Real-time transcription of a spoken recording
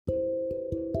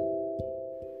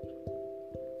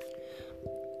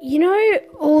You know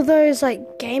all those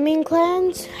gaming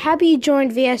clans? How about you join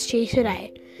VSG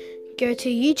today? Go to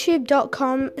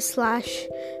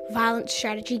youtube.com/Violent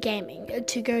Strategy Gaming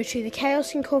to go to the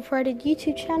Chaos Incorporated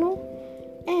YouTube channel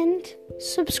and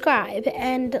subscribe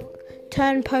and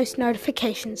turn post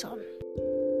notifications on.